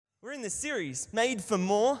We're in this series, Made for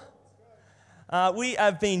More. We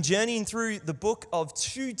have been journeying through the book of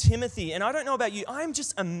 2 Timothy, and I don't know about you, I'm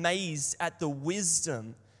just amazed at the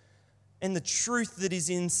wisdom and the truth that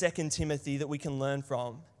is in 2 Timothy that we can learn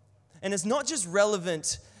from. And it's not just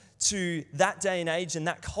relevant to that day and age and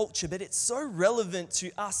that culture, but it's so relevant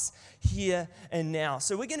to us here and now.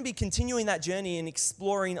 So we're going to be continuing that journey and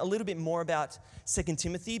exploring a little bit more about 2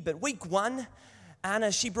 Timothy. But week 1,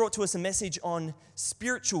 Anna, she brought to us a message on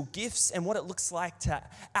spiritual gifts and what it looks like to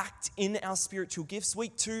act in our spiritual gifts.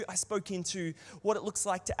 Week 2, I spoke into what it looks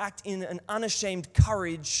like to act in an unashamed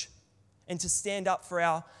courage and to stand up for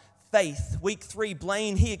our faith. Week 3,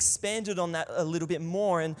 Blaine, he expanded on that a little bit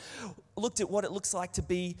more and looked at what it looks like to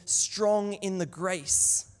be strong in the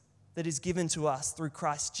grace that is given to us through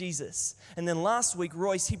Christ Jesus. And then last week,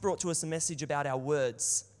 Royce, he brought to us a message about our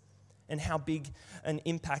words and how big an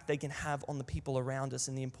impact they can have on the people around us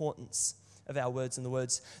and the importance of our words and the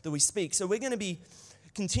words that we speak. So we're going to be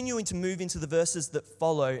continuing to move into the verses that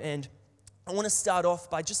follow, and I want to start off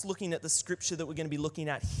by just looking at the scripture that we're going to be looking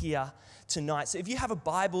at here tonight. So if you have a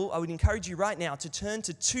Bible, I would encourage you right now to turn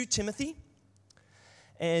to 2 Timothy,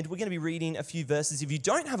 and we're going to be reading a few verses. If you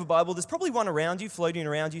don't have a Bible, there's probably one around you, floating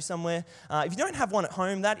around you somewhere. If you don't have one at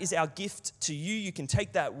home, that is our gift to you. You can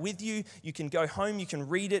take that with you. You can go home, you can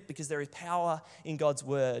read it, because there is power in God's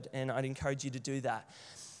word, and I'd encourage you to do that.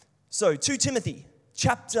 So 2 Timothy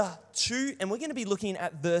chapter 2, and we're going to be looking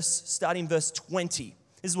at starting verse 20.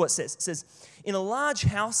 This is what it says. It says, "In a large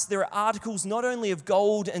house there are articles not only of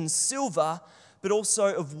gold and silver, but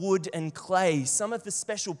also of wood and clay, some are for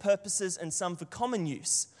special purposes and some for common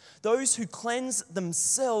use. Those who cleanse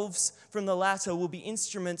themselves from the latter will be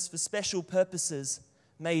instruments for special purposes,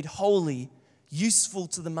 made holy, useful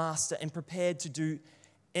to the master, and prepared to do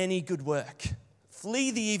any good work. Flee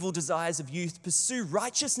the evil desires of youth, pursue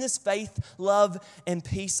righteousness, faith, love, and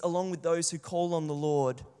peace, along with those who call on the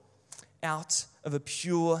Lord out of a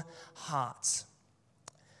pure heart."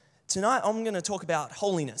 Tonight I'm going to talk about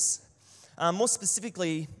holiness. More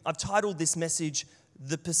specifically, I've titled this message,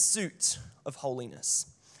 "The Pursuit of Holiness."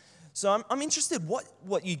 So I'm interested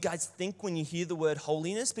what you guys think when you hear the word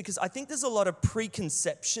holiness, because I think there's a lot of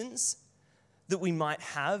preconceptions that we might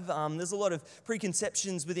have. There's a lot of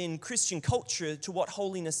preconceptions within Christian culture to what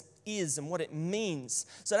holiness is and what it means.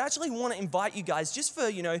 So I actually want to invite you guys, just for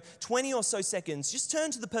 20 or so seconds, just turn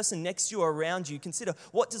to the person next to you or around you. Consider,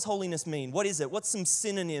 what does holiness mean? What is it? What's some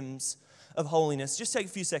synonyms of holiness? Just take a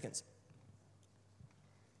few seconds.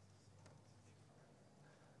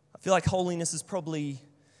 I feel like holiness is probably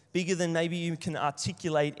bigger than maybe you can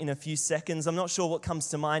articulate in a few seconds. I'm not sure what comes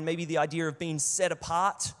to mind. Maybe the idea of being set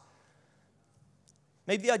apart.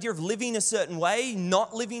 Maybe the idea of living a certain way,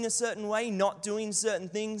 not living a certain way, not doing certain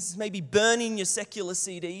things. Maybe burning your secular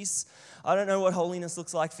CDs. I don't know what holiness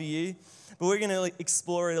looks like for you, but we're going to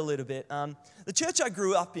explore it a little bit. The church I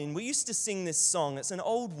grew up in, we used to sing this song. It's an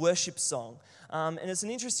old worship song, and it's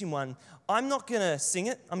an interesting one. I'm not going to sing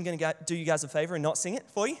it. I'm going to do you guys a favor and not sing it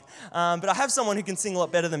for you. But I have someone who can sing a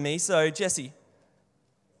lot better than me. So, Jesse,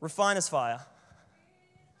 Refiner's Fire.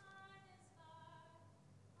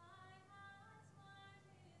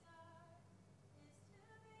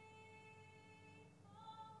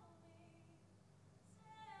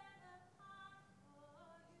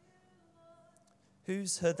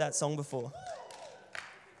 Who's heard that song before?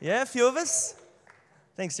 Yeah, a few of us?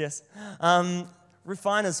 Thanks, Jess.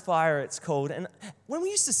 Refiner's Fire, it's called. And when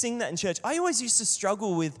we used to sing that in church, I always used to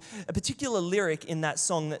struggle with a particular lyric in that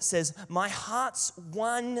song that says, "My heart's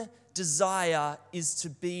one desire is to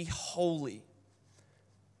be holy."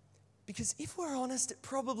 Because if we're honest, it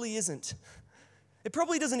probably isn't. It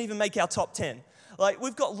probably doesn't even make our top 10. Like,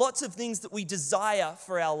 we've got lots of things that we desire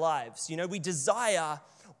for our lives. We desire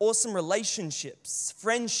awesome relationships,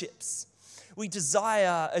 friendships. We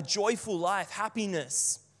desire a joyful life,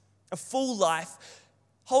 happiness, a full life.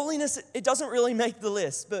 Holiness, it doesn't really make the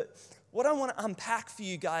list, but what I want to unpack for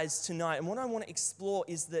you guys tonight and what I want to explore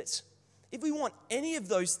is that if we want any of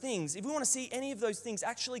those things, if we want to see any of those things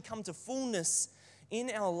actually come to fullness in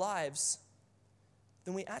our lives,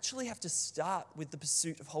 then we actually have to start with the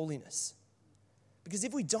pursuit of holiness. Because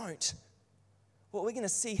if we don't, what we're going to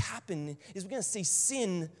see happen is we're going to see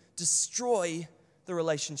sin destroy the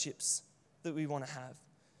relationships that we want to have.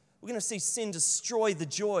 We're going to see sin destroy the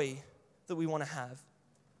joy that we want to have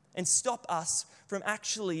and stop us from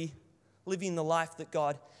actually living the life that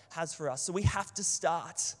God has for us. So we have to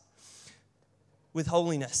start with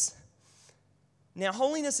holiness. Now,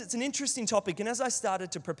 holiness, it's an interesting topic, and as I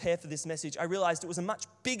started to prepare for this message, I realized it was a much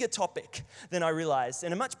bigger topic than I realized,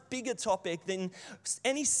 and a much bigger topic than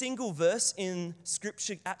any single verse in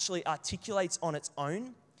Scripture actually articulates on its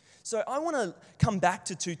own. So I want to come back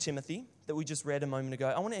to 2 Timothy that we just read a moment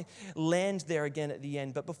ago. I want to land there again at the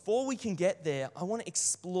end. But before we can get there, I want to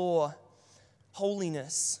explore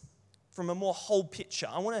holiness from a more whole picture.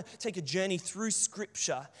 I want to take a journey through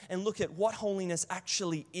Scripture and look at what holiness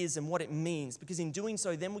actually is and what it means. Because in doing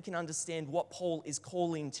so, then we can understand what Paul is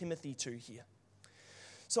calling Timothy to here.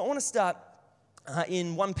 So I want to start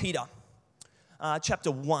in 1 Peter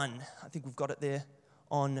chapter 1. I think we've got it there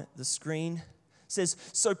on the screen. Says,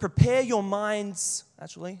 prepare your minds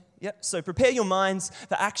for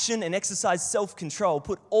action and exercise self-control.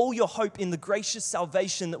 Put all your hope in the gracious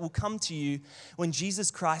salvation that will come to you when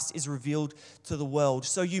Jesus Christ is revealed to the world.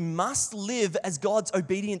 So you must live as God's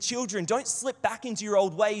obedient children. Don't slip back into your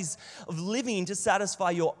old ways of living to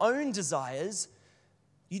satisfy your own desires.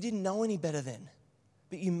 You didn't know any better then,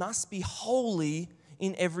 but you must be holy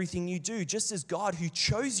in everything you do, just as God who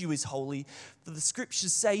chose you is holy. For the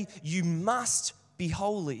scriptures say you must be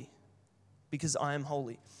holy because I am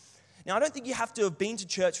holy. Now, I don't think you have to have been to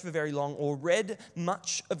church for very long or read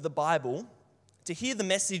much of the Bible to hear the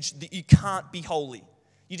message that you can't be holy.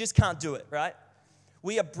 You just can't do it, right?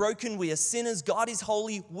 We are broken, we are sinners, God is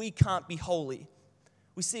holy, we can't be holy.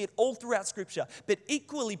 We see it all throughout Scripture, but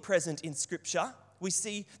equally present in Scripture, we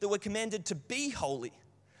see that we're commanded to be holy.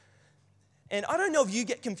 And I don't know if you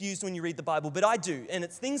get confused when you read the Bible, but I do, and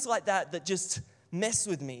it's things like that that just mess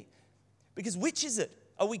with me. Because which is it?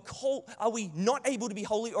 Are we not able to be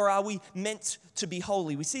holy, or are we meant to be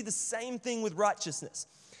holy? We see the same thing with righteousness.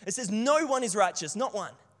 It says no one is righteous, not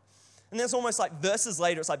one. And then it's almost like verses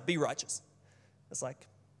later, it's like be righteous. It's like,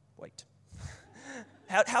 wait.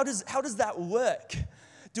 How does that work?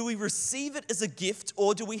 Do we receive it as a gift,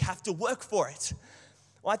 or do we have to work for it?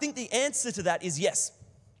 Well, I think the answer to that is yes.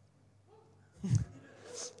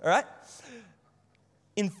 All right?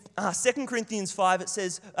 In 2 Corinthians 5, it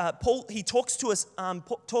says, Paul, he talks to us,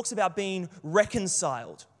 talks about being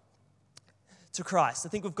reconciled to Christ. I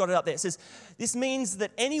think we've got it up there. It says, this means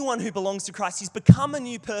that anyone who belongs to Christ, he's become a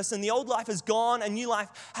new person. The old life has gone, a new life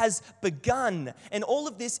has begun. And all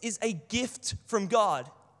of this is a gift from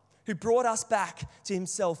God, who brought us back to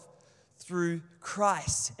himself through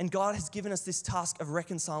Christ. And God has given us this task of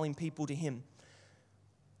reconciling people to him.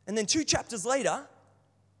 And then 2 chapters later,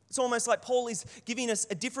 it's almost like Paul is giving us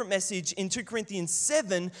a different message in 2 Corinthians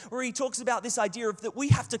 7, where he talks about this idea of that we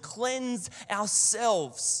have to cleanse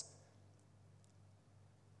ourselves.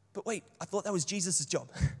 But wait, I thought that was Jesus' job.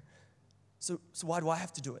 So why do I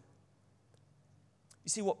have to do it? You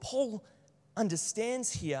see, what Paul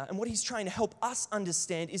understands here, and what he's trying to help us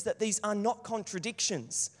understand, is that these are not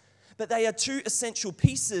contradictions, but they are two essential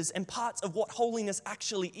pieces and parts of what holiness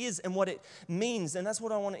actually is and what it means. And that's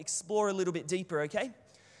what I want to explore a little bit deeper, okay?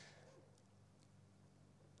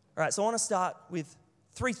 All right, so I want to start with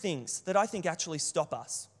 3 things that I think actually stop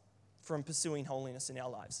us from pursuing holiness in our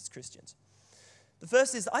lives as Christians. The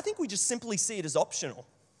first is, I think we just simply see it as optional.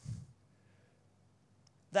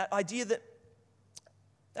 That idea that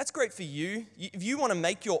that's great for you. If you want to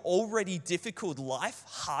make your already difficult life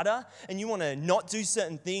harder, and you want to not do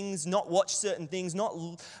certain things, not watch certain things, not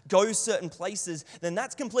go certain places, then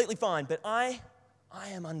that's completely fine. But I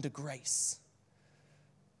am under grace.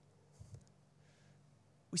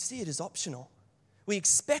 We see it as optional. We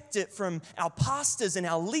expect it from our pastors and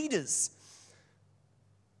our leaders.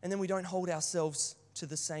 And then we don't hold ourselves to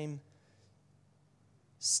the same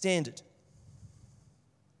standard.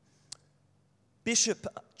 Bishop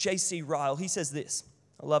J.C. Ryle, he says this.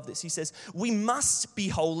 I love this. He says, we must be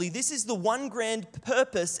holy. This is the one grand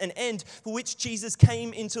purpose and end for which Jesus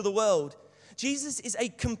came into the world. Jesus is a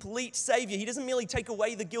complete Savior. He doesn't merely take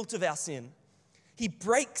away the guilt of our sin. He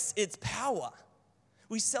breaks its power.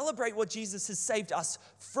 We celebrate what Jesus has saved us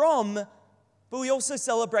from, but we also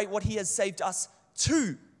celebrate what he has saved us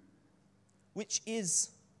to, which is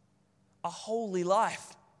a holy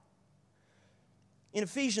life. In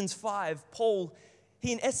Ephesians 5, Paul,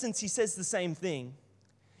 he says the same thing.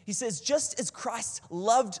 He says, just as Christ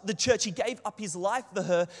loved the church, he gave up his life for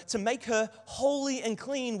her to make her holy and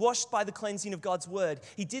clean, washed by the cleansing of God's word.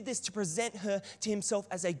 He did this to present her to himself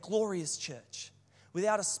as a glorious church,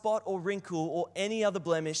 without a spot or wrinkle or any other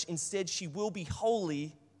blemish. Instead, she will be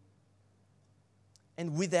holy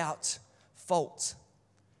and without fault.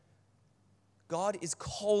 God is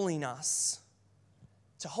calling us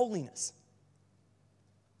to holiness.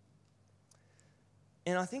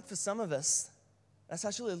 And I think for some of us, that's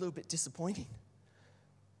actually a little bit disappointing.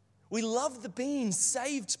 We love the being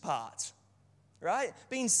saved part, right?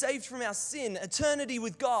 Being saved from our sin, eternity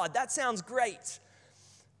with God, that sounds great.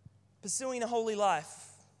 Pursuing a holy life,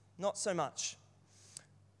 not so much.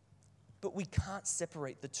 But we can't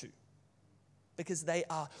separate the two. because they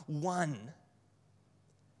are one.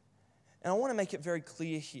 And I want to make it very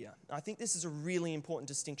clear here. I think this is a really important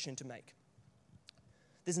distinction to make.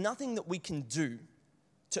 There's nothing that we can do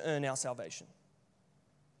to earn our salvation.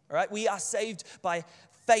 All right? We are saved by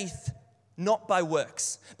faith, not by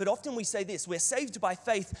works. But often we say this, we're saved by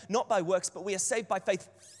faith, not by works, but we are saved by faith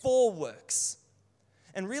for works.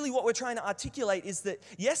 And really what we're trying to articulate is that,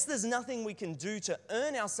 yes, there's nothing we can do to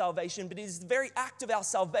earn our salvation, but it is the very act of our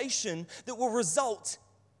salvation that will result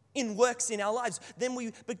in works in our lives. Then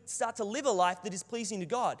we start to live a life that is pleasing to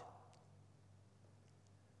God.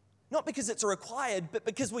 Not because it's required, but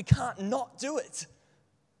because we can't not do it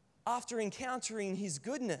after encountering His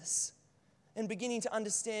goodness and beginning to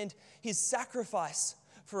understand His sacrifice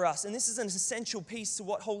for us. And this is an essential piece to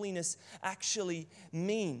what holiness actually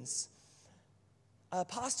means. A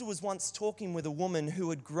pastor was once talking with a woman who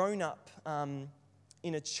had grown up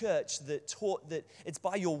in a church that taught that it's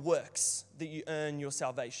by your works that you earn your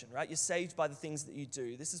salvation, right? You're saved by the things that you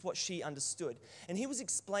do. This is what she understood. And he was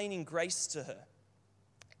explaining grace to her.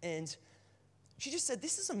 And she just said,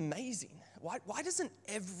 this is amazing. Why doesn't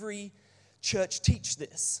every church teach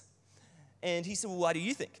this? And he said, well, why do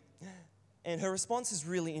you think? And her response is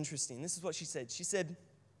really interesting. This is what she said. She said,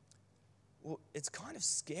 well, it's kind of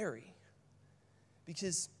scary.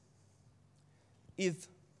 Because if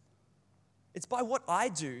it's by what I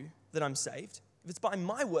do that I'm saved, if it's by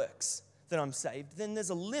my works that I'm saved, then there's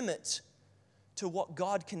a limit to what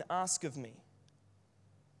God can ask of me.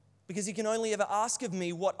 Because He can only ever ask of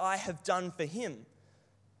me what I have done for Him.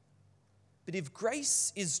 But if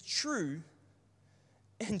grace is true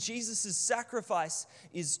and Jesus' sacrifice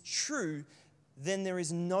is true, then there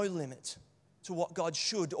is no limit to what God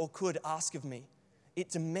should or could ask of me.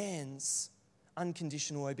 It demands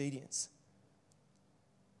unconditional obedience.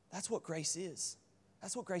 That's what grace is.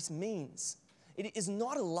 That's what grace means. It is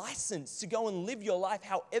not a license to go and live your life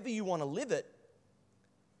however you want to live it.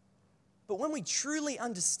 But when we truly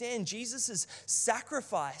understand Jesus'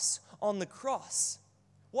 sacrifice on the cross,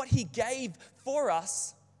 what He gave for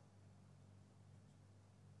us,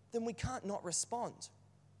 then we can't not respond.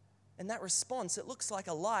 And that response, it looks like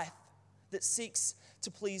a life that seeks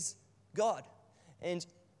to please God. And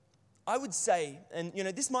I would say, and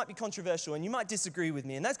this might be controversial and you might disagree with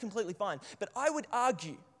me, and that's completely fine, but I would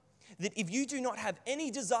argue that if you do not have any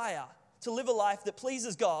desire to live a life that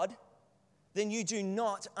pleases God, then you do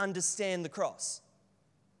not understand the cross.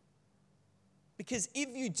 Because if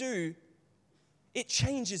you do, it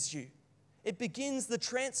changes you. It begins the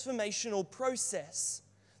transformational process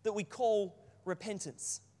that we call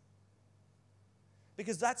repentance.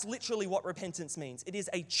 Because that's literally what repentance means. It is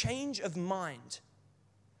a change of mind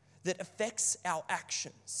that affects our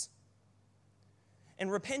actions.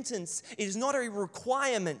 And repentance is not a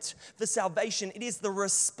requirement for salvation, it is the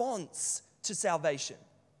response to salvation.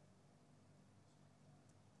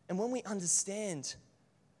 And when we understand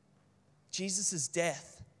Jesus'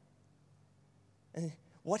 death and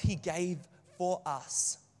what He gave for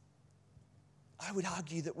us, I would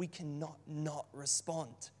argue that we cannot not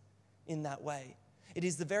respond in that way. It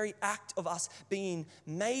is the very act of us being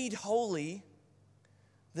made holy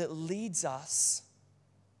that leads us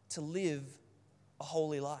to live a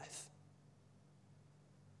holy life.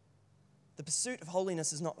 The pursuit of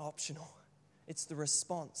holiness is not optional. It's the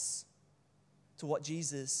response to what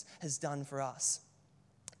Jesus has done for us.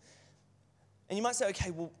 And you might say,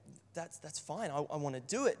 okay, well, that's fine. I want to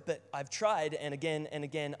do it, but I've tried, and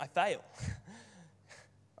again I fail.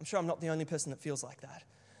 I'm sure I'm not the only person that feels like that.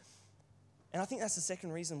 And I think that's the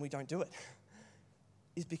second reason we don't do it,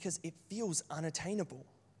 is because it feels unattainable.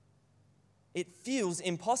 It feels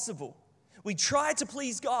impossible. We try to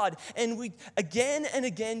please God, and we again and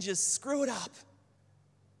again just screw it up.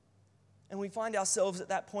 And we find ourselves at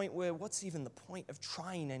that point where what's even the point of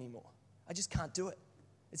trying anymore? I just can't do it.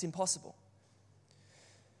 It's impossible.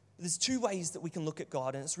 There's two ways that we can look at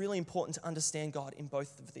God, and it's really important to understand God in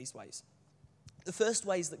both of these ways. The first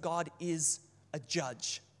way is that God is a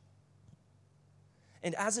judge.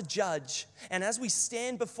 And as a judge, and as we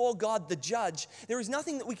stand before God the judge, there is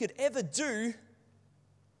nothing that we could ever do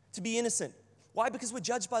to be innocent. Why? Because we're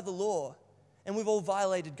judged by the law, and we've all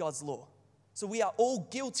violated God's law. So we are all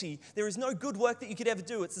guilty. There is no good work that you could ever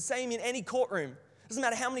do. It's the same in any courtroom. It doesn't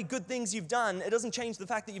matter how many good things you've done. It doesn't change the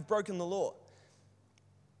fact that you've broken the law.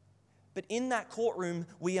 But in that courtroom,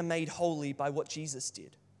 we are made holy by what Jesus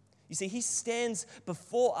did. You see, He stands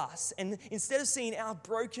before us, and instead of seeing our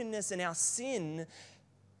brokenness and our sin,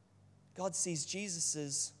 God sees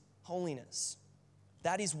Jesus' holiness.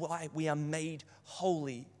 That is why we are made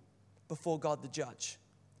holy before God the judge.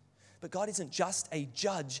 But God isn't just a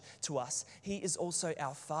judge to us. He is also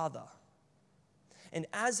our Father. And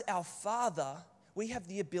as our Father, we have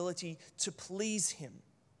the ability to please him.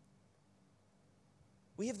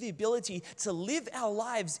 We have the ability to live our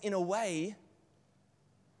lives in a way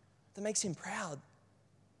that makes him proud,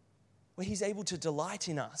 where he's able to delight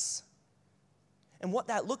in us. And what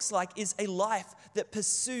that looks like is a life that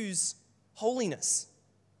pursues holiness.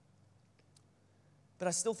 But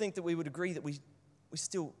I still think that we would agree that we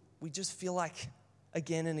just feel like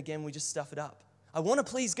again and again we just stuff it up. I want to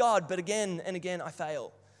please God, but again and again I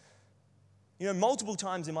fail. You know, multiple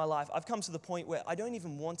times in my life, I've come to the point where I don't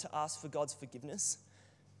even want to ask for God's forgiveness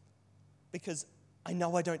because I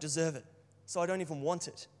know I don't deserve it. So I don't even want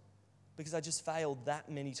it because I just failed that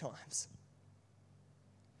many times.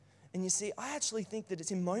 And you see, I actually think that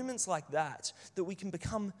it's in moments like that that we can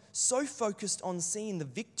become so focused on seeing the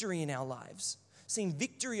victory in our lives, seeing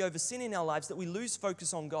victory over sin in our lives, that we lose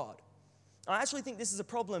focus on God. I actually think this is a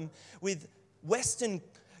problem with Western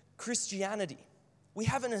Christianity. We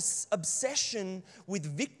have an obsession with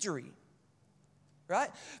victory, right?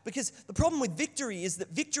 Because the problem with victory is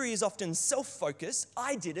that victory is often self-focused.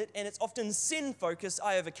 I did it, and it's often sin-focused.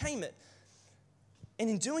 I overcame it. And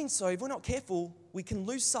in doing so, if we're not careful, we can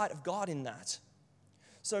lose sight of God in that.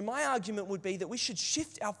 So my argument would be that we should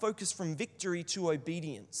shift our focus from victory to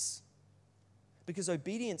obedience, because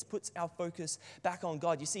obedience puts our focus back on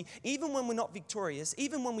God. You see, even when we're not victorious,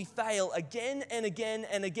 even when we fail again and again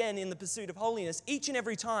and again in the pursuit of holiness, each and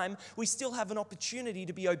every time we still have an opportunity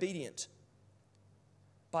to be obedient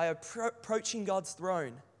by approaching God's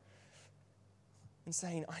throne and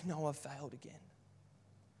saying, I know I've failed again,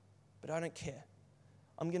 but I don't care.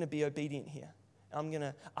 I'm going to be obedient here. I'm going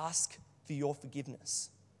to ask for your forgiveness.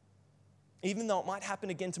 Even though it might happen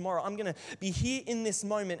again tomorrow, I'm going to be here in this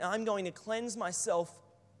moment, and I'm going to cleanse myself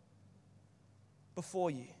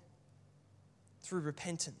before you through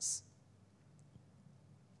repentance.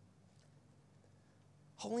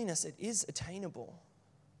 Holiness, it is attainable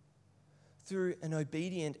through an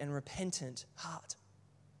obedient and repentant heart.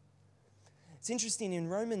 It's interesting, in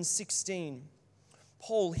Romans 16,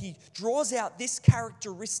 Paul, he draws out this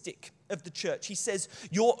characteristic of the church. He says,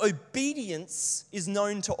 your obedience is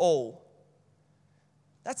known to all.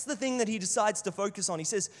 That's the thing that he decides to focus on. He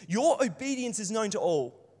says, your obedience is known to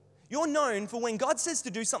all. You're known for when God says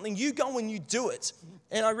to do something, you go and you do it.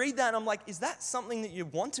 And I read that and I'm like, is that something that you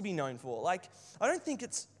want to be known for? Like, I don't think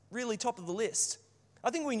it's really top of the list.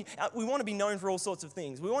 I think we want to be known for all sorts of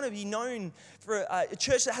things. We want to be known for a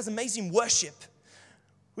church that has amazing worship.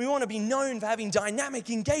 We want to be known for having dynamic,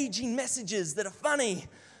 engaging messages that are funny.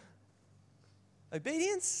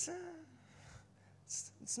 Obedience,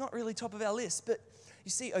 it's not really top of our list. But you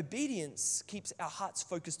see, obedience keeps our hearts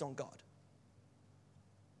focused on God.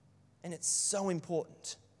 And it's so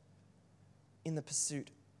important in the pursuit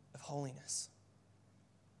of holiness.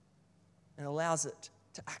 And allows it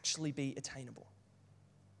to actually be attainable.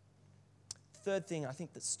 Third thing I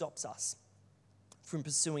think that stops us from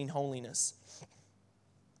pursuing holiness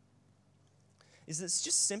is it's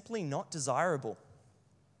just simply not desirable.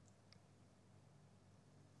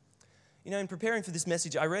 You know, in preparing for this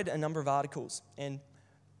message, I read a number of articles, and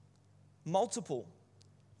multiple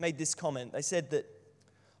made this comment. They said that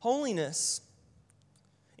holiness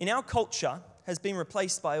in our culture has been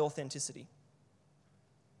replaced by authenticity.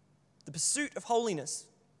 The pursuit of holiness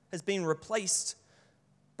has been replaced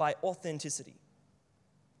by authenticity.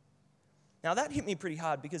 Now that hit me pretty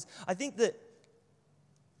hard because I think that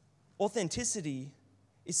authenticity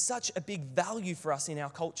is such a big value for us in our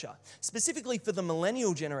culture, specifically for the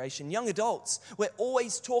millennial generation, young adults. We're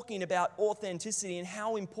always talking about authenticity and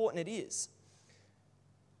how important it is.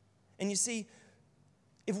 And you see,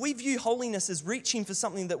 if we view holiness as reaching for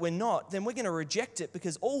something that we're not, then we're going to reject it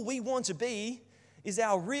because all we want to be is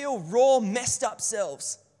our real, raw, messed up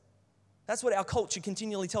selves. That's what our culture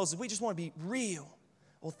continually tells us. We just want to be real,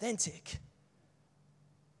 authentic.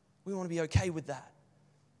 We want to be okay with that.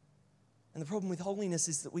 And the problem with holiness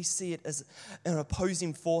is that we see it as an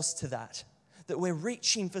opposing force to that. That we're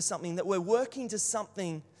reaching for something, that we're working to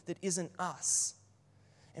something that isn't us.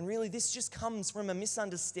 And really, this just comes from a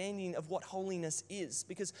misunderstanding of what holiness is.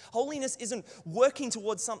 Because holiness isn't working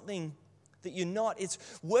towards something that you're not. It's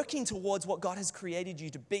working towards what God has created you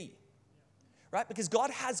to be. Right? Because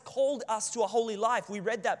God has called us to a holy life. We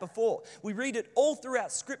read that before. We read it all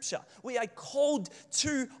throughout Scripture. We are called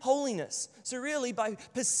to holiness. So really, by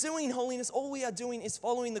pursuing holiness, all we are doing is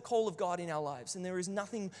following the call of God in our lives. And there is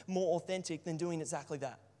nothing more authentic than doing exactly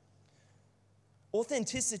that.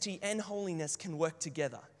 Authenticity and holiness can work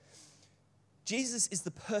together. Jesus is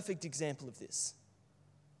the perfect example of this.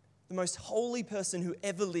 The most holy person who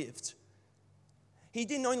ever lived. He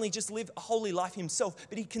didn't only just live a holy life himself,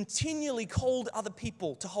 but he continually called other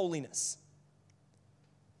people to holiness.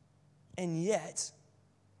 And yet,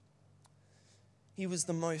 he was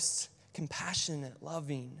the most compassionate,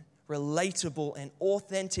 loving, relatable, and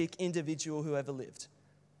authentic individual who ever lived.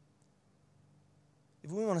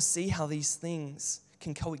 If we want to see how these things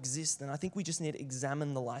can coexist, then I think we just need to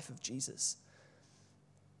examine the life of Jesus.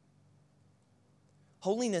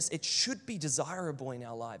 Holiness, it should be desirable in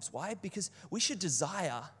our lives. Why? Because we should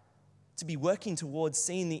desire to be working towards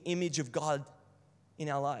seeing the image of God in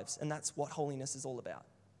our lives. And that's what holiness is all about.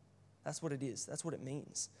 That's what it is. That's what it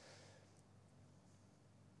means.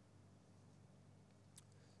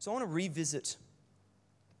 So I want to revisit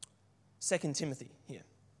 2 Timothy here.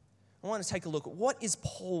 I want to take a look at what is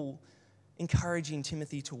Paul encouraging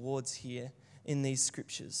Timothy towards here in these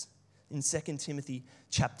scriptures. In 2 Timothy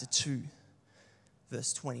chapter 2.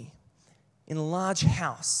 Verse 20, in a large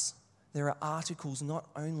house, there are articles not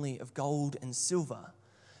only of gold and silver,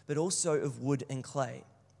 but also of wood and clay.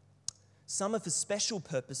 Some are for special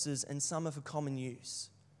purposes and some are for common use.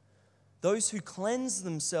 Those who cleanse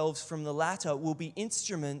themselves from the latter will be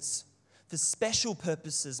instruments for special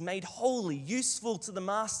purposes, made holy, useful to the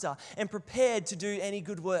master, and prepared to do any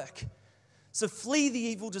good work. So flee the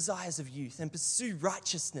evil desires of youth and pursue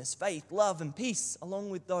righteousness, faith, love, and peace, along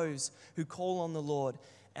with those who call on the Lord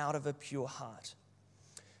out of a pure heart.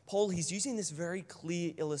 Paul, he's using this very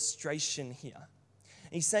clear illustration here.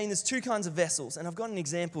 And he's saying there's two kinds of vessels, and I've got an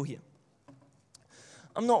example here.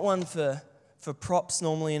 I'm not one for props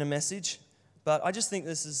normally in a message, but I just think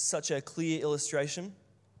this is such a clear illustration.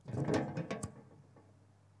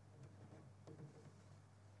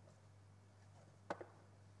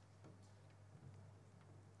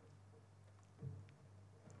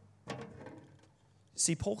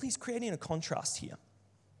 See, Paul, he's creating a contrast here.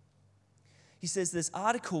 He says there's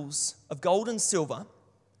articles of gold and silver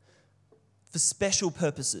for special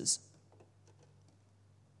purposes.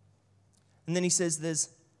 And then he says there's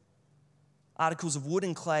articles of wood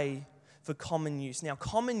and clay for common use. Now,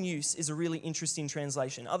 common use is a really interesting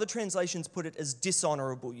translation. Other translations put it as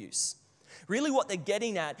dishonorable use. Really what they're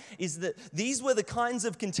getting at is that these were the kinds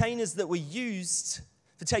of containers that were used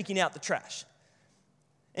for taking out the trash.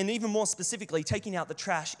 And even more specifically, taking out the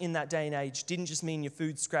trash in that day and age didn't just mean your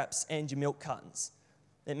food scraps and your milk cartons.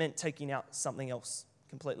 It meant taking out something else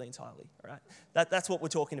completely, entirely. All right? That's what we're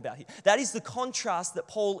talking about here. That is the contrast that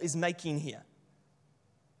Paul is making here.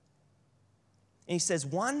 And he says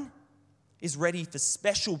one is ready for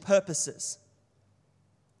special purposes,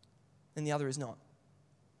 and the other is not.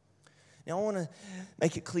 Now, I want to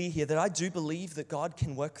make it clear here that I do believe that God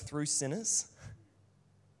can work through sinners.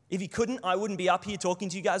 If he couldn't, I wouldn't be up here talking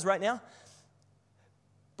to you guys right now.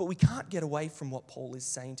 But we can't get away from what Paul is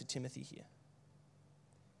saying to Timothy here.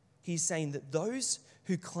 He's saying that those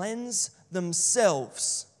who cleanse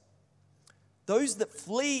themselves, those that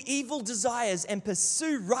flee evil desires and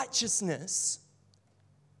pursue righteousness,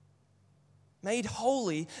 made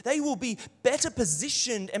holy, they will be better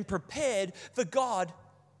positioned and prepared for God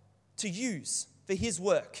to use for his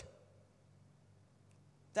work.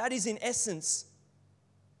 That is, in essence,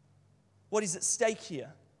 what is at stake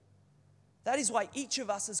here. That is why each of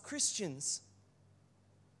us as Christians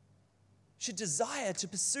should desire to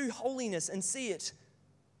pursue holiness and see it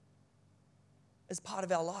as part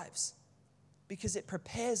of our lives, because it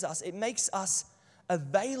prepares us, it makes us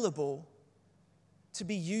available to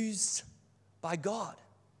be used by God.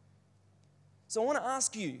 So I want to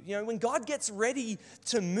ask you, when God gets ready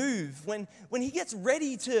to move, when he gets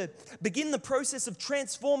ready to begin the process of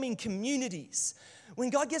transforming communities, when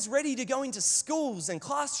God gets ready to go into schools and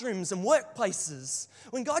classrooms and workplaces,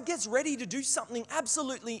 when God gets ready to do something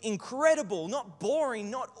absolutely incredible, not boring,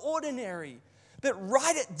 not ordinary, but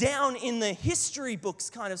write it down in the history books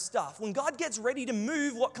kind of stuff, when God gets ready to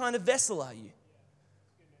move, what kind of vessel are you?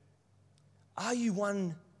 Are you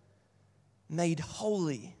one made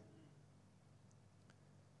holy,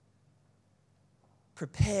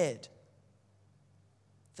 prepared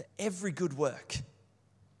for every good work?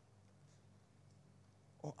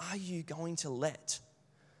 Or are you going to let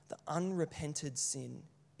the unrepented sin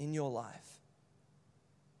in your life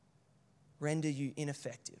render you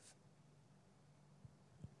ineffective?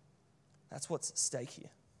 That's what's at stake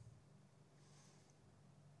here.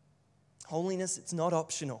 Holiness, it's not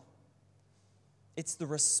optional. It's the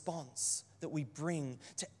response that we bring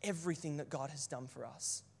to everything that God has done for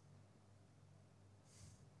us.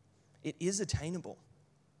 It is attainable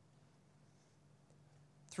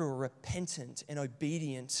through a repentant and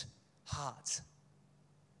obedient heart.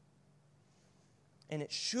 And it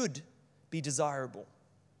should be desirable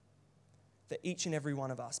for each and every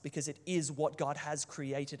one of us because it is what God has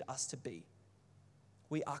created us to be.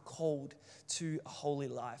 We are called to a holy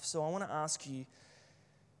life. So I want to ask you,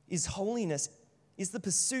 is the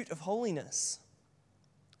pursuit of holiness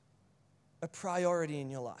a priority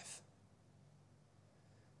in your life?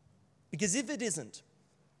 Because if it isn't,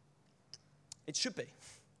 it should be.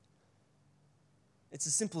 It's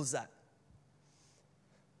as simple as that.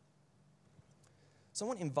 So I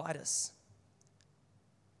want to invite us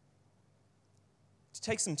to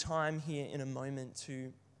take some time here in a moment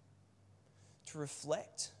to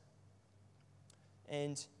reflect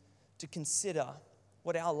and to consider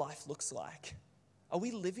what our life looks like. Are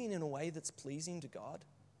we living in a way that's pleasing to God?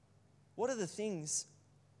 What are the things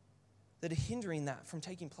that are hindering that from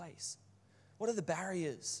taking place? What are the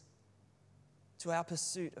barriers to our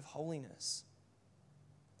pursuit of holiness?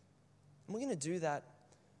 And we're going to do that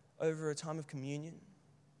over a time of communion.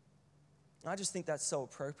 I just think that's so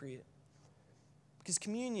appropriate. Because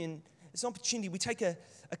communion is an opportunity. We take a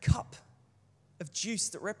cup of juice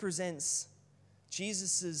that represents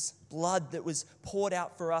Jesus' blood that was poured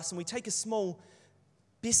out for us, and we take a small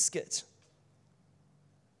biscuit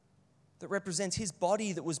that represents his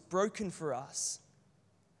body that was broken for us.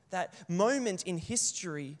 That moment in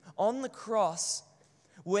history on the cross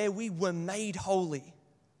where we were made holy.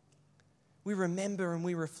 We remember and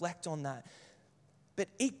we reflect on that. But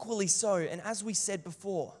equally so, and as we said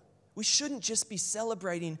before, we shouldn't just be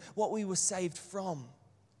celebrating what we were saved from.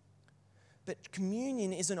 But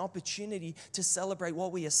communion is an opportunity to celebrate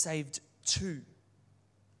what we are saved to,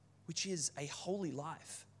 which is a holy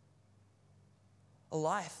life. A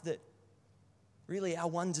life that really our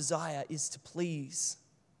one desire is to please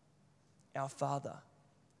our Father.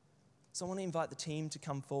 So I want to invite the team to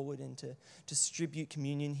come forward and to distribute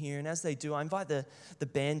communion here. And as they do, I invite the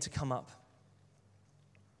band to come up.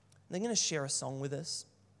 They're going to share a song with us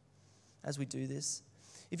as we do this.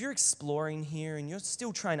 If you're exploring here and you're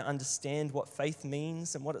still trying to understand what faith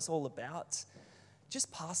means and what it's all about,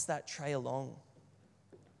 just pass that tray along.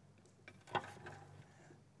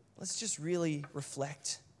 Let's just really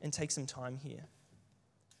reflect and take some time here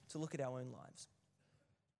to look at our own lives.